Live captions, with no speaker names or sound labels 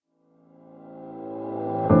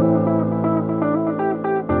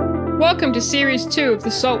Welcome to Series 2 of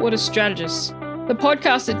the Saltwater Strategists, the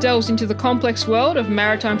podcast that delves into the complex world of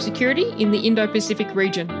maritime security in the Indo-Pacific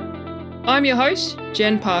region. I'm your host,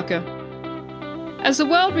 Jen Parker. As the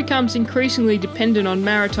world becomes increasingly dependent on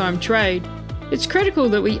maritime trade, it's critical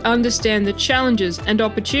that we understand the challenges and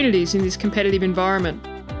opportunities in this competitive environment.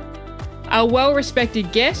 Our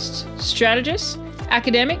well-respected guests, strategists,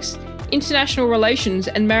 academics, international relations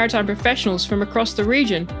and maritime professionals from across the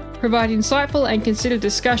region provide insightful and considered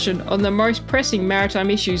discussion on the most pressing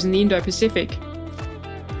maritime issues in the Indo-Pacific.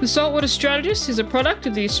 The Saltwater Strategist is a product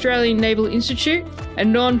of the Australian Naval Institute, a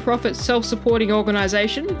non-profit self-supporting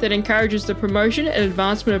organisation that encourages the promotion and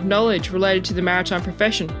advancement of knowledge related to the maritime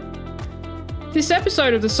profession. This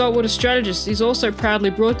episode of the Saltwater Strategist is also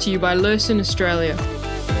proudly brought to you by Lursen Australia.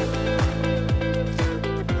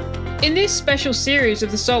 In this special series of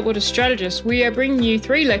the Saltwater Strategist, we are bringing you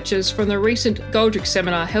 3 lectures from the recent Goldrick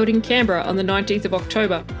Seminar held in Canberra on the 19th of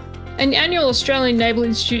October, an annual Australian Naval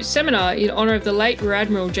Institute seminar in honour of the late Rear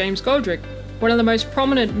Admiral James Goldrick, one of the most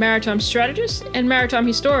prominent maritime strategists and maritime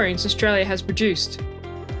historians Australia has produced.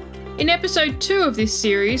 In episode 2 of this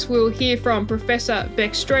series, we'll hear from Professor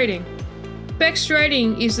Bec Strating. Bec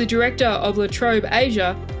Strating is the director of the Trobe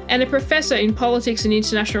Asia and a professor in politics and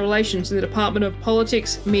international relations in the Department of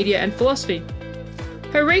Politics, Media and Philosophy.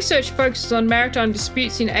 Her research focuses on maritime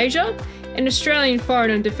disputes in Asia and Australian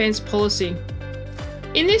foreign and defence policy.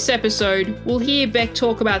 In this episode, we'll hear Bec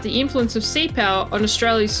talk about the influence of sea power on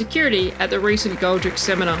Australia's security at the recent Goldrick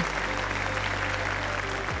Seminar.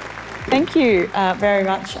 Thank you very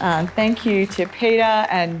much. Thank you to Peter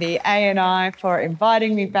and the ANI for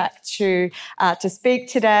inviting me back to speak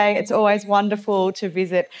today. It's always wonderful to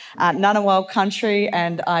visit Naval country,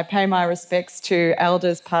 and I pay my respects to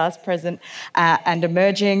elders past, present and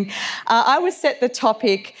emerging. I was set the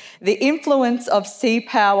topic, the influence of sea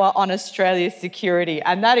power on Australia's security,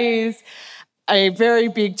 and that is a very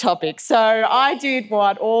big topic. So I did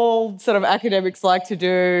what all sort of academics like to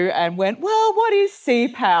do and went, well, what is sea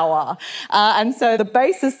power? And so the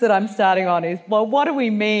basis that I'm starting on is, well, what do we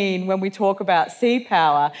mean when we talk about sea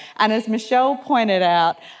power? And as Michelle pointed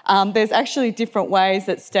out, there's actually different ways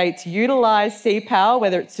that states utilise sea power,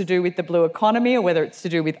 whether it's to do with the blue economy or whether it's to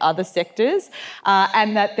do with other sectors,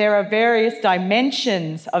 and that there are various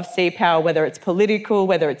dimensions of sea power, whether it's political,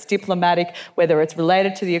 whether it's diplomatic, whether it's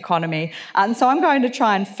related to the economy. And so I'm going to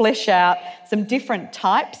try and flesh out some different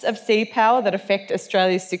types of sea power that affect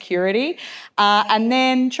Australia's security, and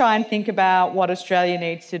then try and think about what Australia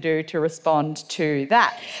needs to do to respond to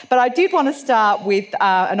that. But I did want to start with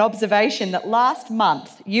an observation that last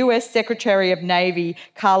month, US Secretary of Navy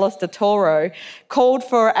Carlos de Toro called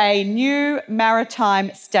for a new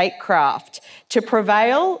maritime statecraft to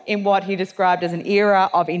prevail in what he described as an era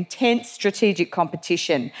of intense strategic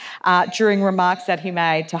competition during remarks that he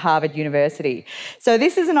made to Harvard University. So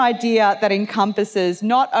this is an idea that encompasses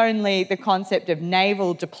not only the concept of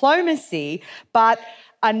naval diplomacy, but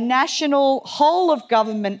a national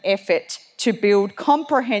whole-of-government effort to build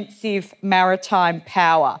comprehensive maritime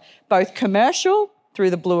power, both commercial, through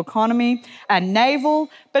the blue economy, and naval,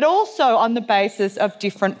 but also on the basis of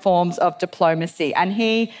different forms of diplomacy. And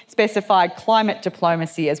he specified climate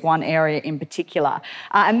diplomacy as one area in particular.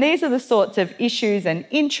 And these are the sorts of issues and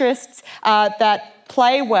interests that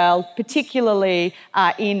play well, particularly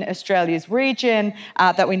in Australia's region,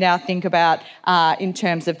 that we now think about in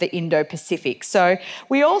terms of the Indo-Pacific. So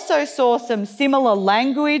we also saw some similar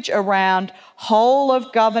language around whole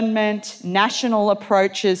of government, national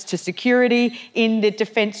approaches to security in the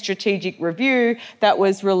Defence Strategic Review that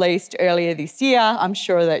was released earlier this year. I'm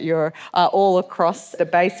sure that you're all across the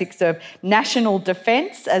basics of national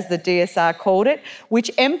defence, as the DSR called it,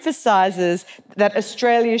 which emphasises that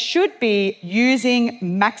Australia should be using,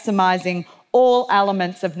 maximising all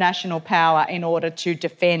elements of national power in order to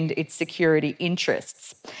defend its security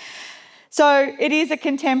interests. So it is a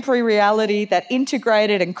contemporary reality that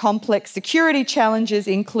integrated and complex security challenges,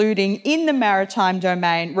 including in the maritime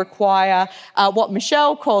domain, require what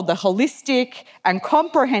Michelle called the holistic and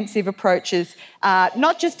comprehensive approaches,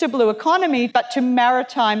 not just to blue economy, but to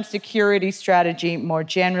maritime security strategy more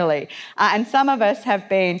generally. And some of us have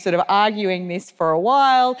been sort of arguing this for a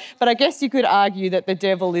while, but I guess you could argue that the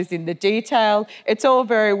devil is in the detail. It's all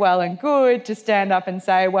very well and good to stand up and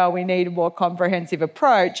say, well, we need a more comprehensive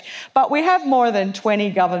approach, but we have more than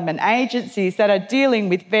 20 government agencies that are dealing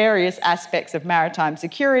with various aspects of maritime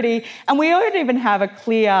security, and we don't even have a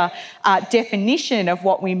clear definition of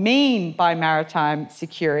what we mean by maritime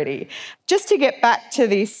security. just to get back to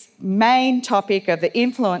this main topic of the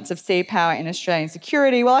influence of sea power in Australian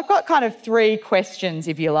security, well, I've got kind of three questions,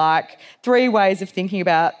 if you like, three ways of thinking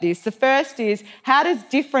about this. The first is, how does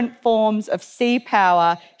different forms of sea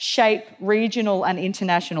power shape regional and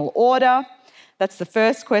international order? That's the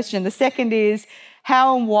first question. The second is,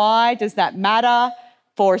 how and why does that matter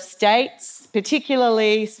for states,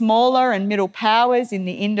 particularly smaller and middle powers in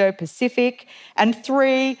the Indo-Pacific? And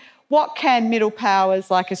three, what can middle powers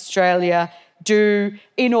like Australia do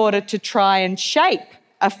in order to try and shape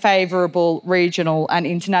a favourable regional and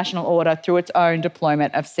international order through its own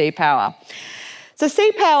deployment of sea power? So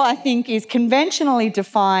sea power, I think, is conventionally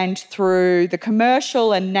defined through the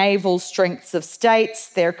commercial and naval strengths of states,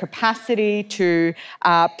 their capacity to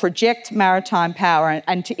project maritime power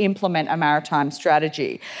and to implement a maritime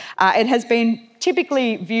strategy. It has been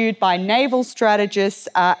typically viewed by naval strategists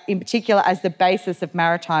in particular as the basis of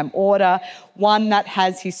maritime order, one that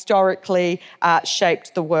has historically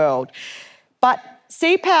shaped the world. But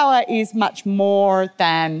sea power is much more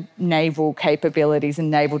than naval capabilities and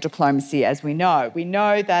naval diplomacy, as we know. We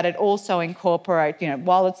know that it also incorporates,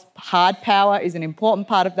 while it's hard power is an important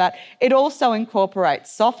part of that, it also incorporates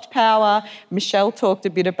soft power. Michelle talked a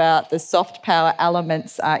bit about the soft power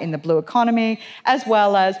elements in the blue economy, as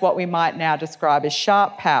well as what we might now describe as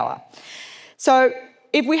sharp power. So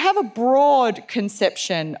if we have a broad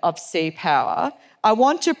conception of sea power, I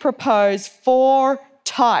want to propose 4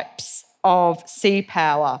 types of sea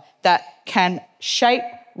power that can shape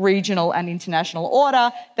regional and international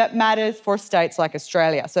order that matters for states like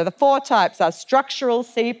Australia. So the 4 types are structural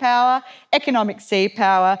sea power, economic sea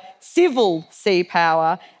power, civil sea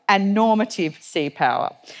power, and normative sea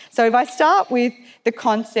power. So if I start with the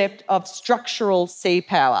concept of structural sea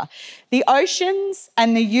power, the oceans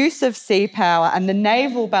and the use of sea power and the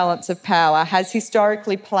naval balance of power has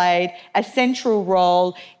historically played a central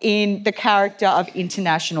role in the character of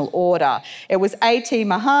international order. It was A.T.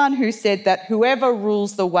 Mahan who said that whoever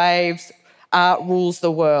rules the waves rules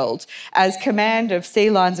the world, as command of sea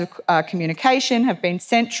lines of communication have been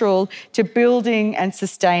central to building and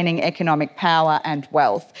sustaining economic power and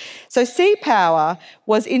wealth. So sea power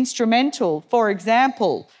was instrumental, for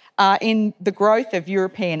example, in the growth of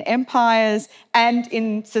European empires and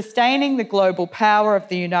in sustaining the global power of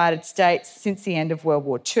the United States since the end of World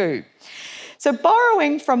War II. So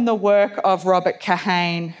borrowing from the work of Robert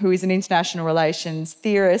Kahane, who is an international relations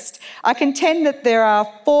theorist, I contend that there are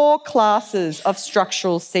 4 classes of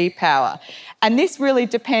structural sea power. And this really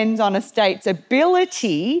depends on a state's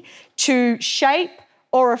ability to shape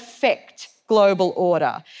or affect global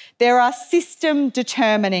order. There are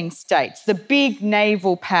system-determining states, the big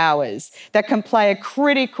naval powers, that can play a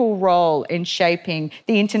critical role in shaping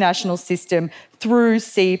the international system through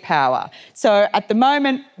sea power. So at the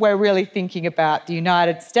moment, we're really thinking about the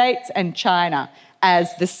United States and China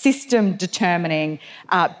as the system-determining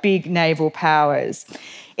big naval powers.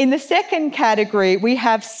 In the second category, we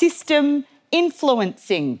have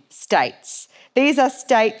system-influencing states. These are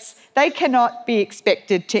states, they cannot be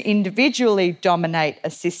expected to individually dominate a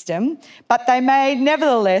system, but they may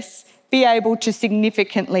nevertheless be able to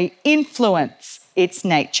significantly influence its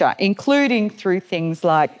nature, including through things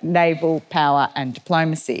like naval power and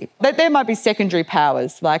diplomacy. But there might be secondary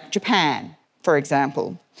powers, like Japan, for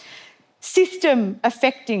example.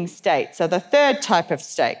 System-affecting states are the third type of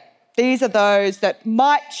state. These are those that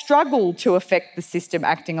might struggle to affect the system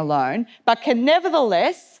acting alone, but can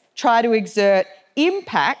nevertheless try to exert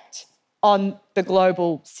impact on the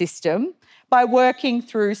global system by working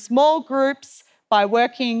through small groups, by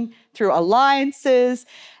working through alliances.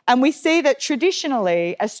 And we see that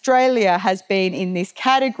traditionally Australia has been in this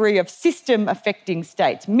category of system-affecting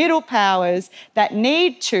states, middle powers that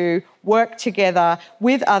need to work together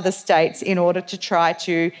with other states in order to try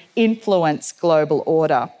to influence global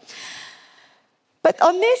order. But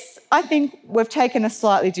on this, I think we've taken a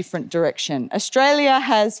slightly different direction. Australia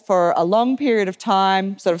has, for a long period of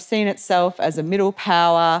time, sort of seen itself as a middle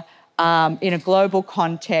power in a global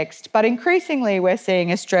context, but increasingly we're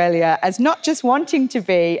seeing Australia as not just wanting to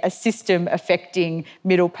be a system-affecting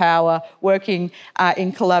middle power working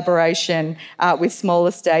in collaboration with smaller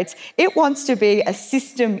states. It wants to be a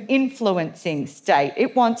system-influencing state.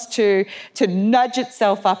 It wants to nudge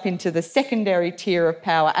itself up into the secondary tier of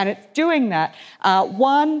power, and it's doing that,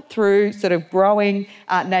 one, through sort of growing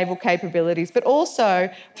naval capabilities, but also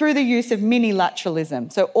through the use of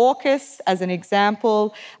minilateralism. So AUKUS, as an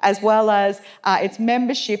example, as well well as its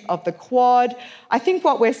membership of the Quad. I think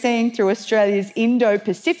what we're seeing through Australia's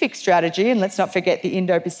Indo-Pacific strategy, and let's not forget the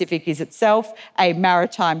Indo-Pacific is itself a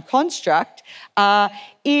maritime construct,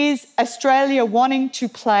 is Australia wanting to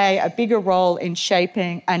play a bigger role in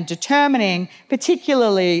shaping and determining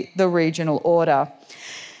particularly the regional order.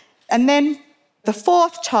 And then the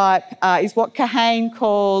fourth type is what Kahane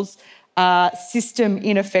calls system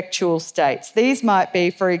ineffectual states. These might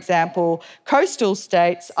be, for example, coastal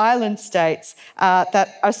states, island states that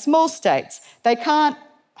are small states. They can't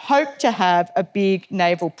hope to have a big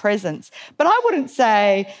naval presence. But I wouldn't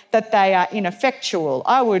say that they are ineffectual.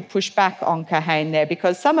 I would push back on Kahane there,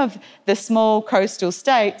 because some of the small coastal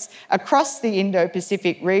states across the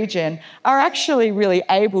Indo-Pacific region are actually really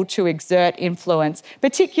able to exert influence,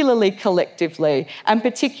 particularly collectively, and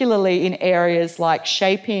particularly in areas like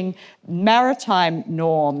shaping maritime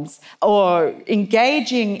norms or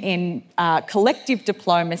engaging in collective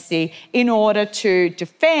diplomacy in order to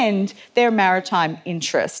defend their maritime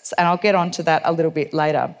interests. And I'll get onto that a little bit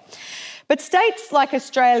later. But states like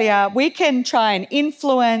Australia, we can try and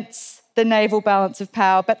influence the naval balance of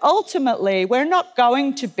power, but ultimately we're not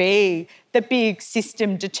going to be the big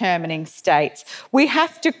system determining states. We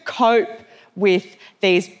have to cope with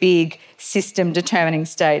these big system determining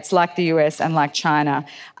states like the US and like China.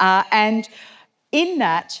 And in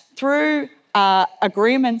that, through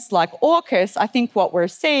agreements like AUKUS, I think what we're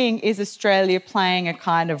seeing is Australia playing a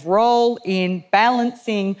kind of role in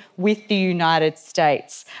balancing with the United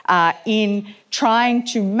States in trying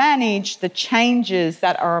to manage the changes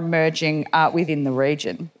that are emerging within the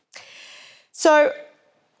region. So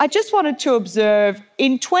I just wanted to observe,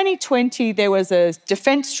 in 2020, there was a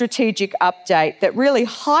Defence Strategic Update that really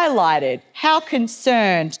highlighted how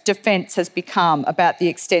concerned defence has become about the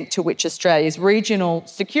extent to which Australia's regional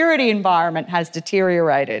security environment has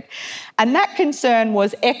deteriorated. And that concern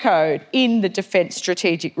was echoed in the Defence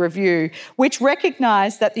Strategic Review, which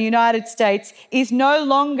recognised that the United States is no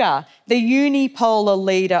longer the unipolar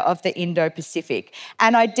leader of the Indo-Pacific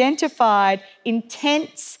and identified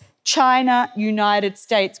intense China-United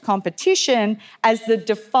States competition as the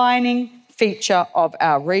defining feature of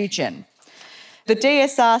our region. The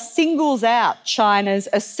DSR singles out China's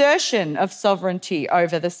assertion of sovereignty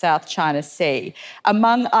over the South China Sea,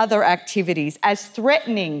 among other activities, as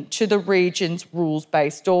threatening to the region's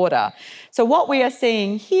rules-based order. So what we are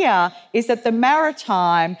seeing here is that the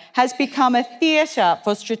maritime has become a theatre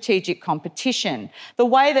for strategic competition. The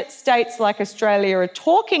way that states like Australia are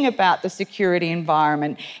talking about the security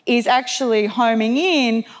environment is actually homing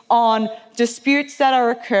in on disputes that are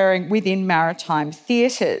occurring within maritime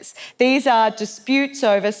theatres. These are disputes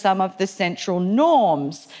over some of the central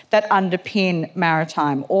norms that underpin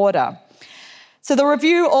maritime order. So the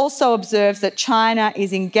review also observes that China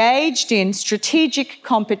is engaged in strategic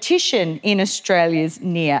competition in Australia's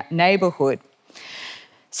near neighbourhood.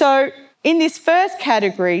 So in this first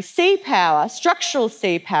category, sea power, structural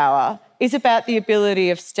sea power, is about the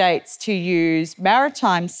ability of states to use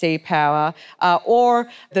maritime sea power or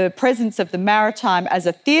the presence of the maritime as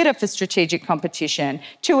a theatre for strategic competition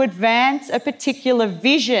to advance a particular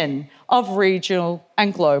vision of regional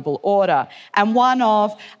and global order. And one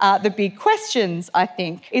of the big questions, I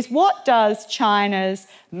think, is what does China's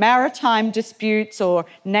maritime disputes or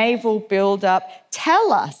naval build-up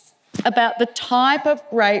tell us about the type of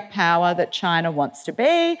great power that China wants to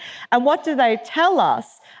be, and what do they tell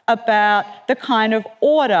us about the kind of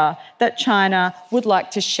order that China would like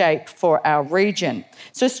to shape for our region?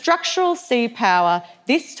 So structural sea power,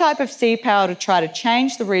 this type of sea power to try to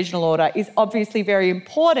change the regional order, is obviously very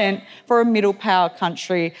important for a middle power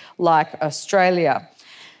country like Australia.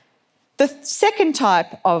 The second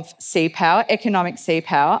type of sea power, economic sea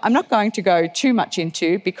power, I'm not going to go too much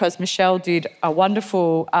into because Michelle did a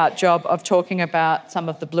wonderful job of talking about some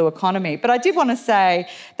of the blue economy. But I did want to say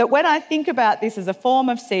that when I think about this as a form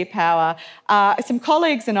of sea power, some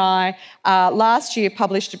colleagues and I last year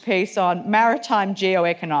published a piece on maritime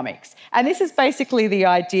geoeconomics. And this is basically the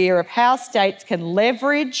idea of how states can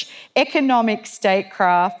leverage economic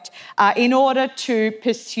statecraft in order to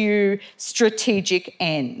pursue strategic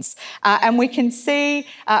ends. And we can see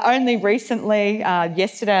only recently,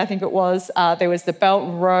 yesterday I think it was, there was the Belt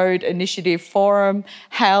and Road Initiative Forum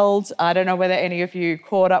held. I don't know whether any of you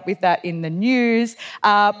caught up with that in the news,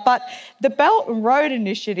 but the Belt and Road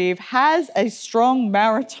Initiative has a strong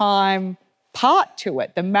maritime part to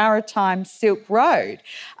it, the maritime Silk Road.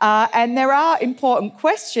 And there are important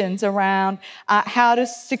questions around how to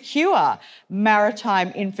secure maritime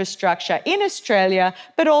infrastructure in Australia,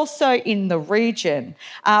 but also in the region.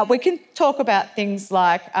 We can talk about things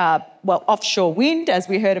like offshore wind, as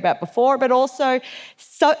we heard about before, but also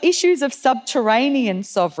issues of subterranean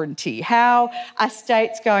sovereignty. How are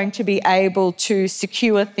states going to be able to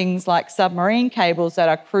secure things like submarine cables that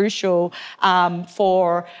are crucial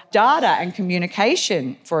for data and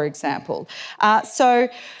communication, for example? So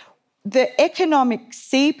the economic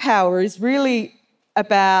sea power is really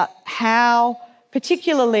about how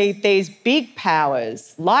particularly these big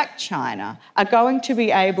powers like China are going to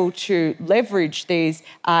be able to leverage these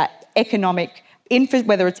economic,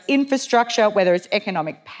 whether it's infrastructure, whether it's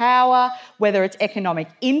economic power, whether it's economic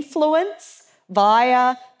influence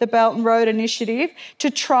via the Belt and Road Initiative, to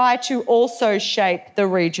try to also shape the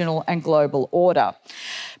regional and global order.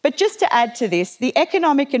 But just to add to this, the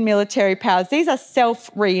economic and military powers, these are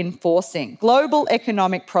self-reinforcing. Global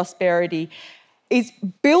economic prosperity is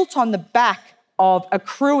built on the back of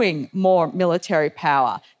accruing more military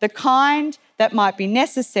power, the kind that might be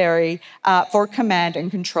necessary for command and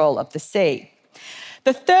control of the sea.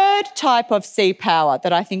 The third type of sea power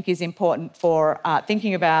that I think is important for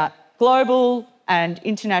thinking about global and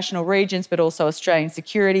international regions, but also Australian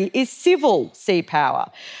security, is civil sea power.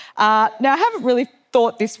 Now, I haven't really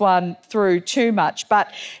thought this one through too much,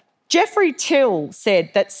 but Geoffrey Till said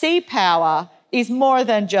that sea power is more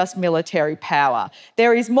than just military power.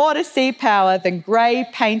 There is more to sea power than grey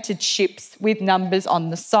painted ships with numbers on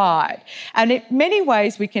the side. And in many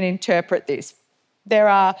ways we can interpret this. There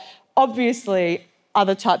are obviously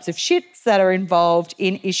other types of ships that are involved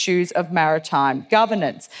in issues of maritime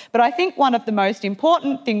governance. But I think one of the most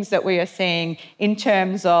important things that we are seeing in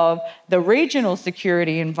terms of the regional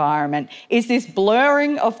security environment is this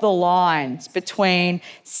blurring of the lines between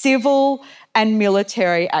civil and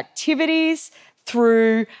military activities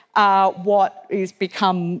through what is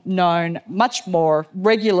become known much more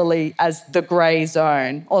regularly as the grey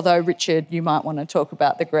zone. Although, Richard, you might want to talk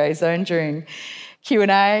about the grey zone during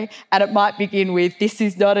Q&A, and it might begin with, this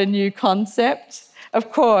is not a new concept.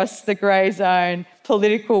 Of course, the grey zone,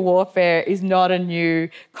 political warfare is not a new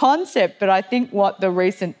concept, but I think what the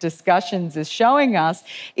recent discussions is showing us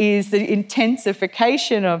is the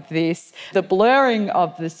intensification of this, the blurring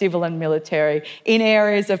of the civil and military in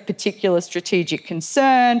areas of particular strategic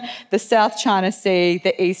concern, the South China Sea,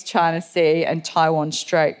 the East China Sea, and Taiwan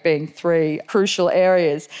Strait being three crucial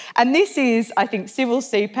areas. And this is, I think, civil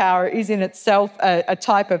sea power is in itself a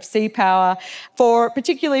type of sea power,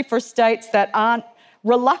 particularly for states that aren't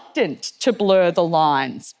reluctant to blur the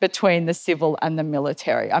lines between the civil and the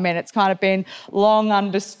military. I mean, it's kind of been long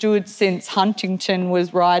understood since Huntington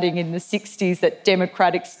was writing in the 60s that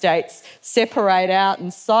democratic states separate out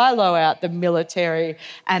and silo out the military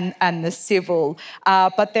and the civil.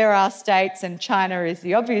 But there are states, and China is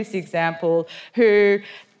the obvious example, who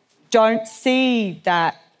don't see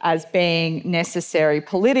that as being necessary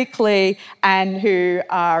politically and who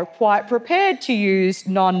are quite prepared to use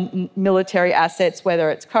non-military assets, whether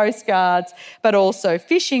it's coast guards, but also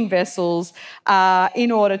fishing vessels,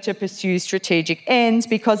 in order to pursue strategic ends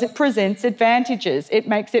because it presents advantages. It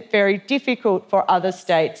makes it very difficult for other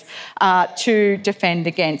states to defend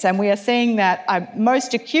against. And we are seeing that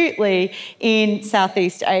most acutely in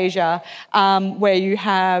Southeast Asia, where you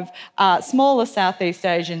have smaller Southeast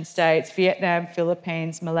Asian states, Vietnam,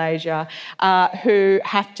 Philippines, Malaysia, who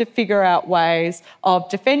have to figure out ways of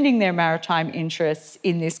defending their maritime interests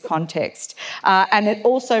in this context. And it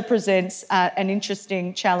also presents an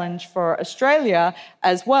interesting challenge for Australia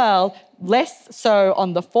as well, less so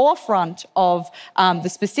on the forefront of the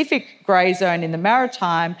specific grey zone in the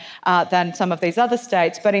maritime than some of these other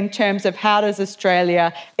states, but in terms of how does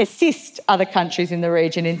Australia assist other countries in the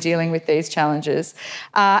region in dealing with these challenges.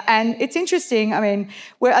 And it's interesting, I mean,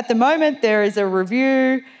 at the moment there is a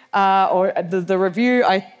review, or the review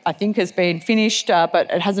I think has been finished,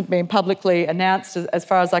 but it hasn't been publicly announced as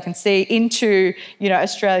far as I can see, into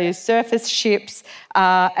Australia's surface ships.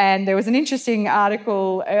 And there was an interesting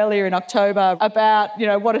article earlier in October about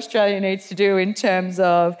what Australia needs to do in terms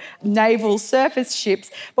of naval surface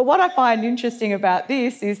ships. But what I find interesting about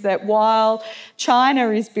this is that while China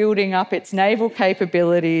is building up its naval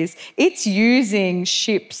capabilities, it's using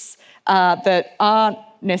ships that aren't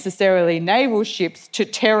necessarily naval ships to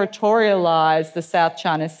territorialise the South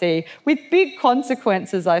China Sea, with big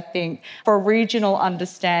consequences, I think, for regional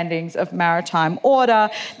understandings of maritime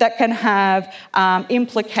order that can have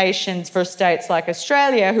implications for states like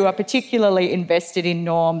Australia, who are particularly invested in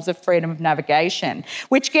norms of freedom of navigation.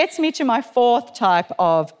 Which gets me to my fourth type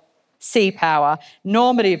of sea power,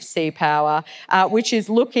 normative sea power, which is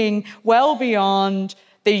looking well beyond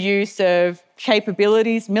the use of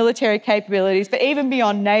capabilities, military capabilities, but even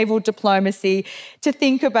beyond naval diplomacy, to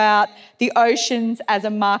think about the oceans as a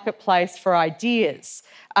marketplace for ideas.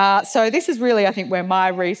 So this is really, I think, where my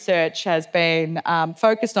research has been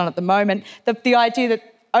focused on at the moment, the idea that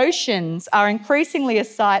oceans are increasingly a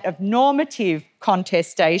site of normative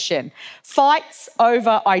contestation, fights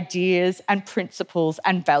over ideas and principles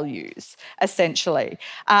and values, essentially.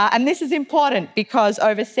 And this is important because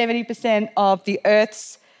over 70% of the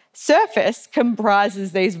Earth's surface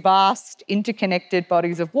comprises these vast interconnected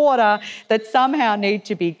bodies of water that somehow need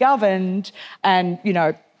to be governed, and,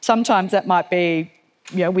 sometimes that might be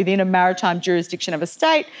within a maritime jurisdiction of a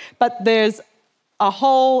state, but there's a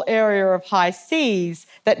whole area of high seas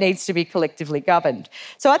that needs to be collectively governed.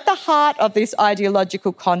 So at the heart of this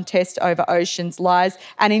ideological contest over oceans lies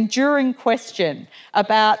an enduring question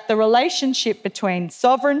about the relationship between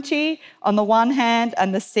sovereignty on the one hand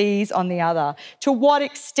and the seas on the other. To what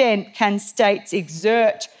extent can states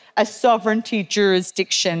exert a sovereignty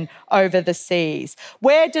jurisdiction over the seas?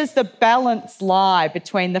 Where does the balance lie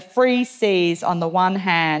between the free seas on the one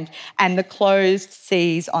hand and the closed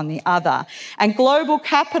seas on the other? And global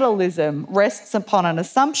capitalism rests upon an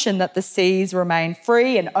assumption that the seas remain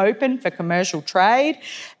free and open for commercial trade.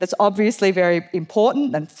 That's obviously very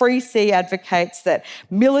important, and Free Sea advocates that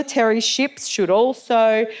military ships should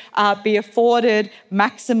also be afforded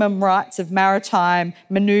maximum rights of maritime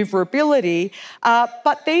manoeuvrability.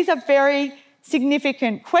 But these are very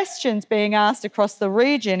significant questions being asked across the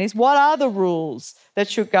region. Is what are the rules that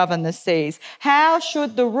should govern the seas? How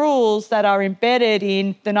should the rules that are embedded in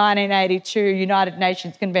the 1982 United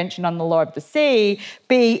Nations Convention on the Law of the Sea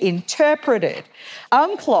be interpreted?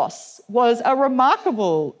 UNCLOS was a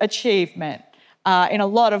remarkable achievement in a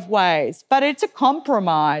lot of ways, but it's a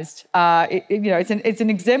compromised, it's an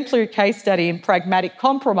exemplary case study in pragmatic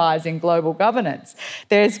compromise in global governance.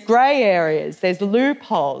 There's grey areas, there's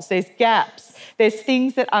loopholes, there's gaps, there's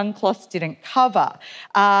things that UNCLOS didn't cover,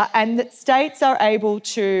 and that states are able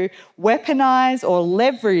to weaponise or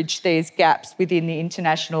leverage these gaps within the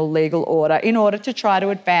international legal order in order to try to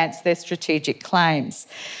advance their strategic claims.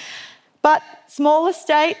 But smaller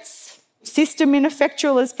states, system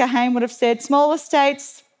ineffectual, as Kahane would have said, smaller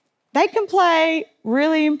states, they can play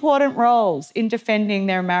really important roles in defending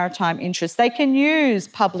their maritime interests. They can use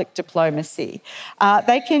public diplomacy.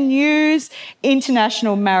 They can use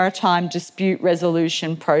international maritime dispute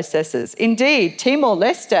resolution processes. Indeed,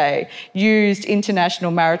 Timor-Leste used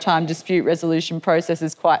international maritime dispute resolution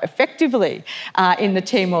processes quite effectively in the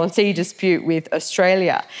Timor Sea dispute with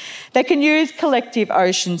Australia. They can use collective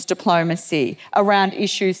oceans diplomacy around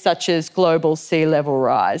issues such as global sea level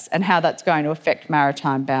rise and how that's going to affect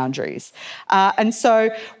maritime boundaries. And so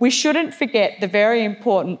we shouldn't forget the very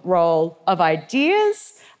important role of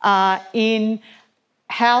ideas in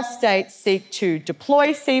how states seek to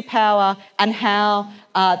deploy sea power and how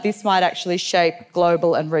this might actually shape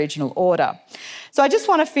global and regional order. So I just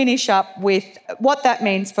want to finish up with what that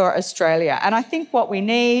means for Australia. And I think what we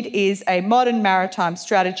need is a modern maritime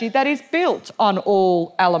strategy that is built on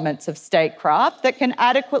all elements of statecraft, that can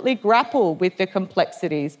adequately grapple with the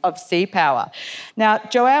complexities of sea power. Now,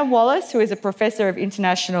 Joanne Wallace, who is a Professor of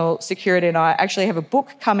International Security, and I actually have a book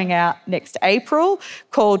coming out next April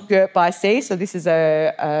called Girt by Sea. So this is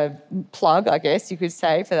a plug, I guess you could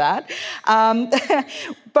say, for that.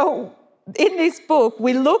 But in this book,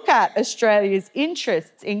 we look at Australia's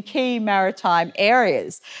interests in key maritime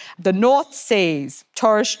areas: the North Seas,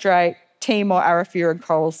 Torres Strait, Timor, Arafura and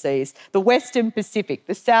Coral Seas, the Western Pacific,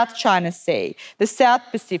 the South China Sea, the South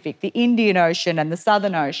Pacific, the Indian Ocean and the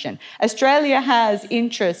Southern Ocean. Australia has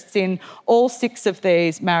interests in all 6 of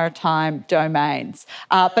these maritime domains,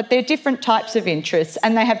 but they're different types of interests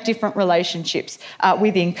and they have different relationships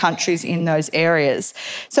within countries in those areas.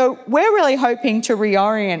 So we're really hoping to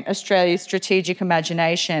reorient Australia's strategic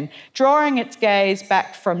imagination, drawing its gaze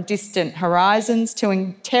back from distant horizons to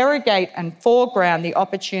interrogate and foreground the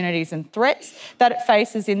opportunities and threats that it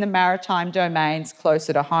faces in the maritime domains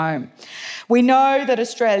closer to home. We know that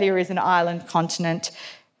Australia is an island continent.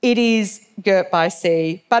 It is girt by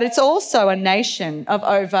sea, but it's also a nation of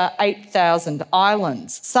over 8,000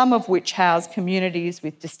 islands, some of which house communities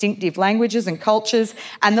with distinctive languages and cultures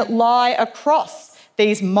and that lie across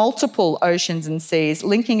these multiple oceans and seas,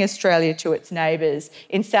 linking Australia to its neighbours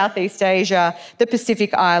in Southeast Asia, the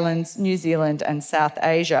Pacific Islands, New Zealand and South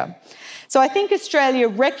Asia. So I think Australia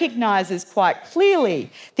recognises quite clearly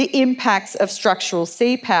the impacts of structural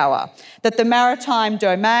sea power, that the maritime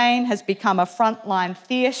domain has become a frontline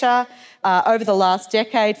theatre over the last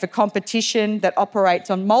decade for competition that operates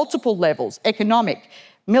on multiple levels: economic,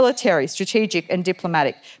 military, strategic and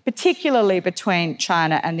diplomatic, particularly between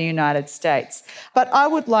China and the United States. But I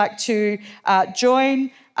would like to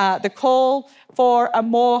join the call for a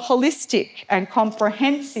more holistic and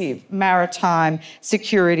comprehensive maritime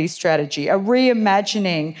security strategy, a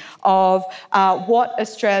reimagining of what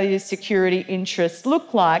Australia's security interests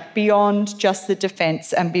look like beyond just the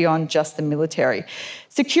defence and beyond just the military.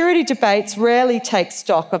 Security debates rarely take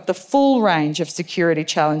stock of the full range of security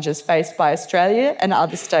challenges faced by Australia and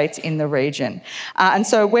other states in the region. And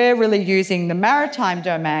so we're really using the maritime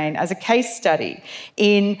domain as a case study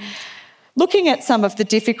in looking at some of the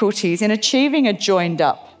difficulties in achieving a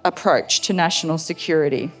joined-up approach to national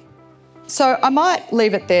security. So I might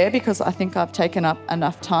leave it there because I think I've taken up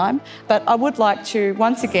enough time, but I would like to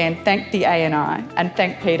once again thank the ANI and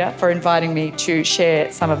thank Peter for inviting me to share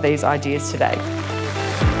some of these ideas today.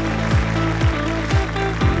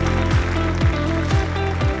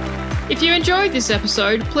 If you enjoyed this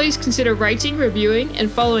episode, please consider rating, reviewing and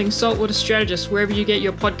following Saltwater Strategists wherever you get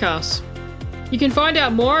your podcasts. You can find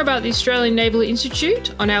out more about the Australian Naval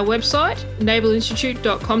Institute on our website,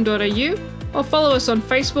 navalinstitute.com.au, or follow us on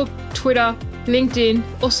Facebook, Twitter, LinkedIn,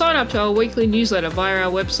 or sign up to our weekly newsletter via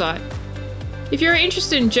our website. If you're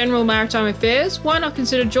interested in general maritime affairs, why not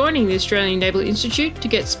consider joining the Australian Naval Institute to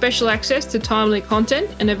get special access to timely content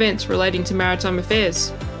and events relating to maritime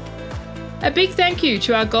affairs. A big thank you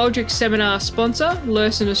to our Goldrick Seminar sponsor,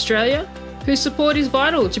 Lursen Australia, whose support is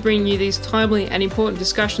vital to bringing you these timely and important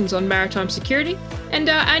discussions on maritime security, and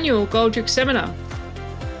our annual Goldrick Seminar.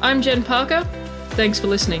 I'm Jen Parker. Thanks for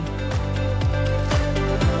listening.